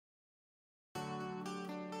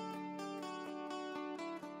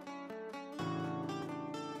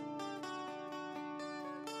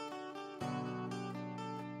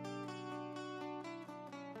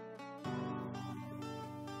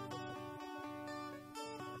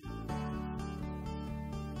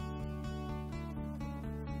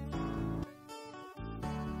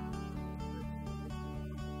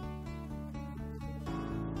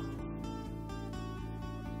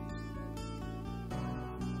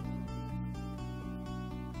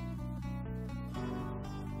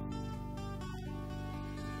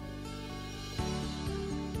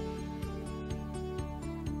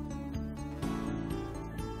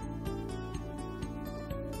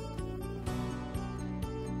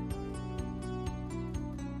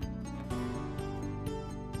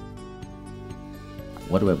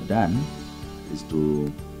What we have done is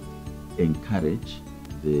to encourage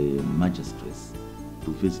the magistrates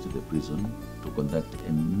to visit the prison to conduct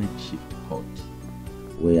a makeshift court,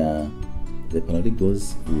 where the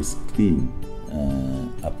paralegals will screen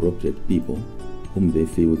appropriate people whom they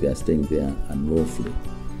feel they are staying there unlawfully.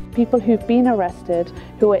 People who've been arrested,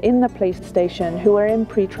 who are in the police station, who are in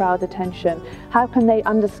pre-trial detention, how can they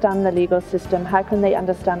understand the legal system? How can they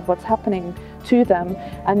understand what's happening to them?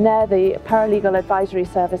 And there the paralegal advisory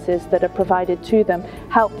services that are provided to them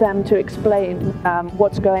help them to explain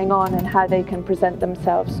what's going on and how they can present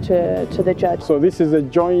themselves to the judge. So this is a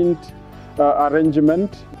joint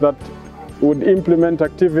arrangement that would implement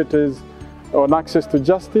activities on access to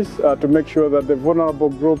justice to make sure that the vulnerable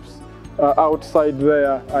groups outside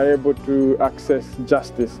there are able to access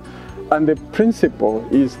justice. And the principle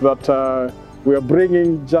is that we are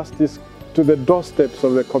bringing justice to the doorsteps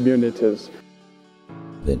of the communities.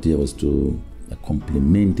 The idea was to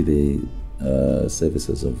complement the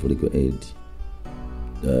services of legal aid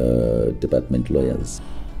department lawyers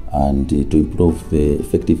and to improve the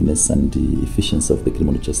effectiveness and the efficiency of the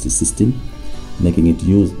criminal justice system, making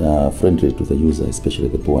it friendly to the user, especially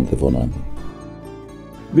the poor and the vulnerable.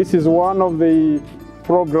 This is one of the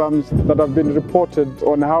programs that have been reported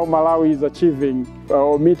on how Malawi is achieving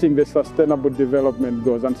or meeting the Sustainable Development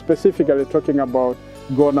Goals, and specifically talking about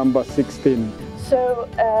goal number 16. So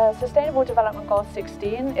Sustainable Development Goal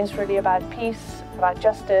 16 is really about peace, about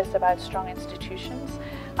justice, about strong institutions.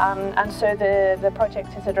 And so the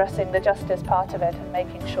project is addressing the justice part of it and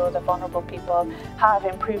making sure that vulnerable people have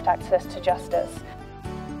improved access to justice.